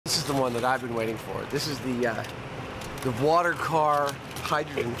the one that I've been waiting for. This is the water car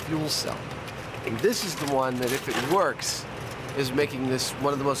hydrogen fuel cell. And this is the one that, if it works, is making this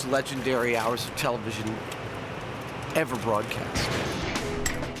one of the most legendary hours of television ever broadcast.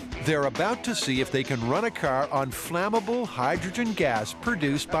 They're about to see if they can run a car on flammable hydrogen gas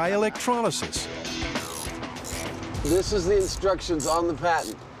produced by electrolysis. This is the instructions on the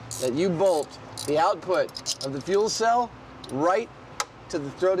patent, that you bolt the output of the fuel cell right to the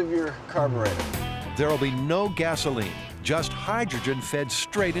throat of your carburetor. There'll be no gasoline, just hydrogen fed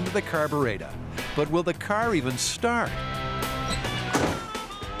straight into the carburetor. But will the car even start?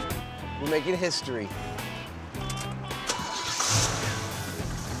 We're making history.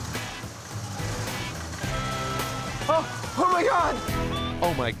 Oh my God!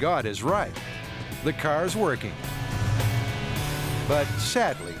 Oh my God is right. The car's working. But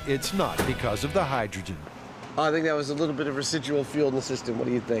sadly, it's not because of the hydrogen. I think that was a little bit of residual fuel in the system. What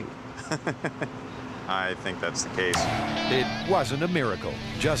do you think? I think that's the case. It wasn't a miracle,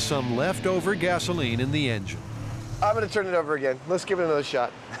 just some leftover gasoline in the engine. I'm gonna turn it over again. Let's give it another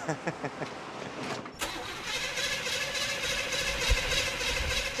shot.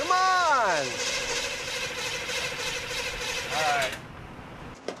 Come on! All right.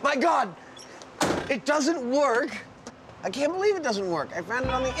 My God! It doesn't work! I can't believe it doesn't work. I found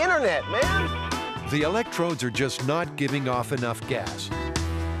it on the internet, man! The electrodes are just not giving off enough gas.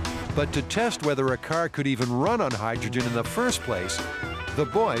 But to test whether a car could even run on hydrogen in the first place, the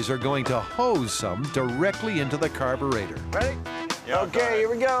boys are going to hose some directly into the carburetor. Ready? Yeah, okay, here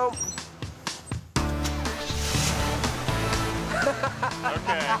we go.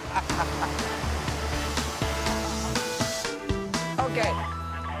 Okay. Okay.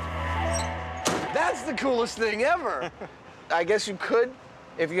 That's the coolest thing ever. I guess you could,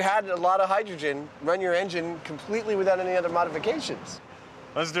 if you had a lot of hydrogen, run your engine completely without any other modifications.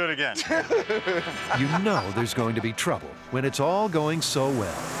 Let's do it again. You know there's going to be trouble when it's all going so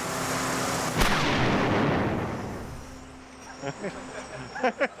well.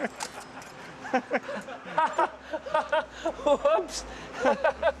 Whoops.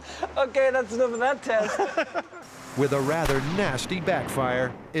 Okay, that's enough of that test. With a rather nasty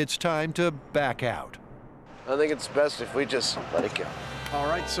backfire, it's time to back out. I think it's best if we just let it go. All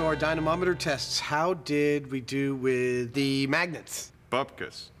right, so our dynamometer tests. How did we do with the magnets?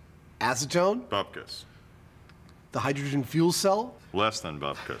 Bupkis. Acetone? Bupkis. The hydrogen fuel cell? Less than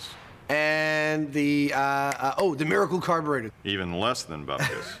bupkis. And the, the miracle carburetor. Even less than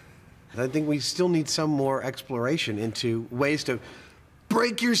bupkis. I think we still need some more exploration into ways to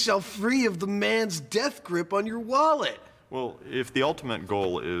break yourself free of the man's death grip on your wallet. Well, if the ultimate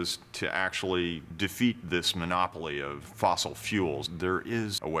goal is to actually defeat this monopoly of fossil fuels, there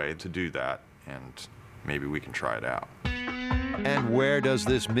is a way to do that, and maybe we can try it out. And where does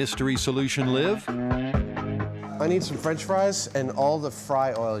this mystery solution live? I need some French fries and all the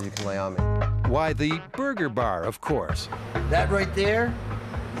fry oil you can lay on me. Why, the burger bar, of course. That right there,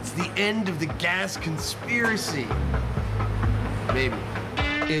 it's the end of the gas conspiracy. Maybe.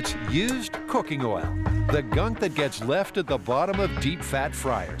 It's used cooking oil, the gunk that gets left at the bottom of deep fat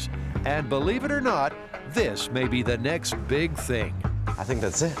fryers. And believe it or not, this may be the next big thing. I think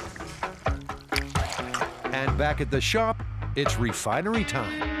that's it. And back at the shop, it's refinery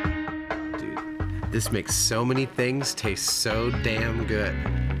time. Dude, this makes so many things taste so damn good.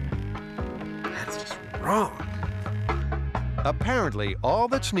 That's just wrong. Apparently, all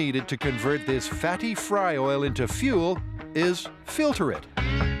that's needed to convert this fatty fry oil into fuel is filter it.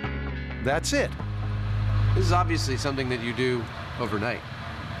 That's it. This is obviously something that you do overnight.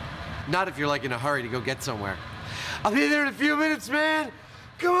 Not if you're like in a hurry to go get somewhere. I'll be there in a few minutes, man.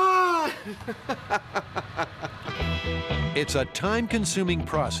 Come on! It's a time-consuming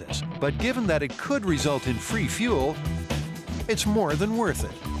process, but given that it could result in free fuel, it's more than worth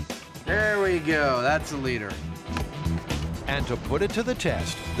it. There we go. That's a liter. And to put it to the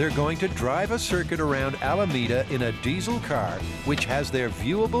test, they're going to drive a circuit around Alameda in a diesel car, which has their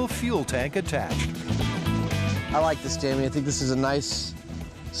viewable fuel tank attached. I like this, Jamie. I think this is a nice,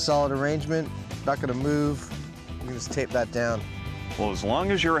 solid arrangement. Not gonna move. We can just tape that down. Well, as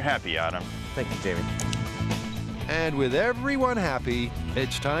long as you're happy, Adam. Thank you, Jamie. And with everyone happy,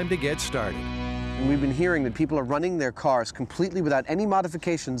 it's time to get started. We've been hearing that people are running their cars completely without any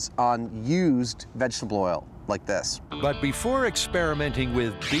modifications on used vegetable oil, like this. But before experimenting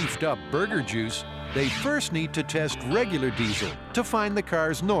with beefed-up burger juice, they first need to test regular diesel to find the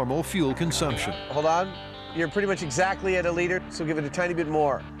car's normal fuel consumption. Hold on. You're pretty much exactly at a liter, so give it a tiny bit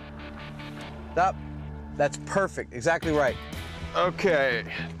more. Up. That's perfect. Exactly right. Okay,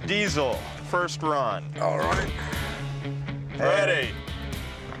 diesel, first run. All right. Ready.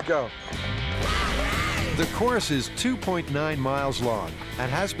 Go. The course is 2.9 miles long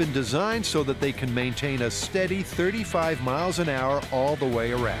and has been designed so that they can maintain a steady 35 miles an hour all the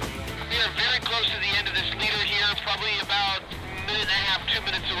way around. We are very close to the end of this leader here, probably about a minute and a half, 2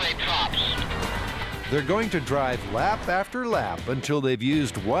 minutes away tops. They're going to drive lap after lap until they've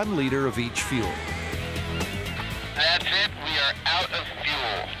used 1 liter of each fuel. That's it, we are out of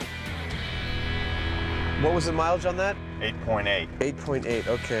fuel. What was the mileage on that? 8.8. 8.8,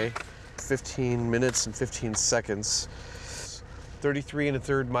 okay. 15 minutes and 15 seconds. 33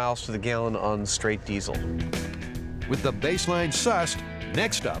 1/3 miles to the gallon on straight diesel. With the baseline sussed,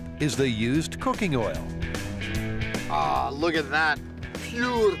 next up is the used cooking oil. Ah, look at that.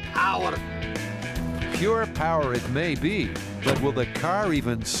 Pure power. Pure power it may be, but will the car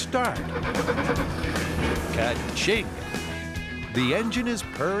even start? Ka-ching! The engine is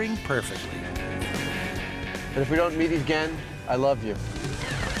purring perfectly. And if we don't meet again, I love you.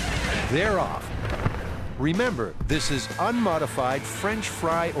 They're off. Remember, this is unmodified French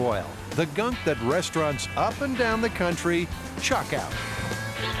fry oil, the gunk that restaurants up and down the country chuck out.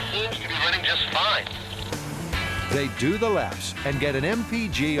 It seems to be running just fine. They do the laps and get an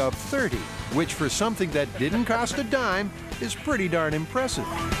MPG of 30, which for something that didn't cost a dime is pretty darn impressive.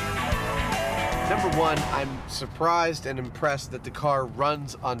 Number one, I'm surprised and impressed that the car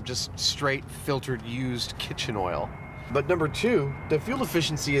runs on just straight filtered used kitchen oil. But number two, the fuel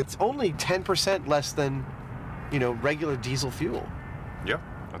efficiency, it's only 10% less than, regular diesel fuel. Yeah,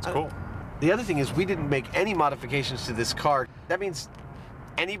 that's cool. The other thing is we didn't make any modifications to this car. That means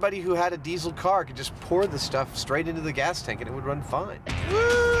anybody who had a diesel car could just pour the stuff straight into the gas tank and it would run fine.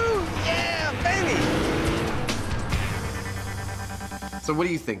 Woo! Yeah, baby! So what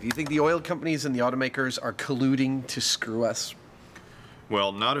do you think? Do you think the oil companies and the automakers are colluding to screw us?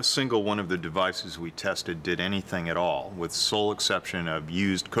 Well, not a single one of the devices we tested did anything at all, with sole exception of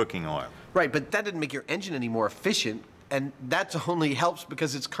used cooking oil. Right, but that didn't make your engine any more efficient, and that only helps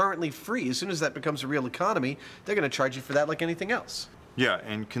because it's currently free. As soon as that becomes a real economy, they're going to charge you for that like anything else. Yeah,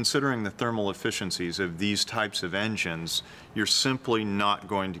 and considering the thermal efficiencies of these types of engines, you're simply not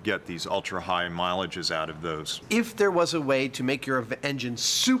going to get these ultra-high mileages out of those. If there was a way to make your engine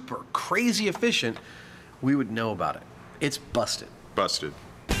super crazy efficient, we would know about it. It's busted. Busted.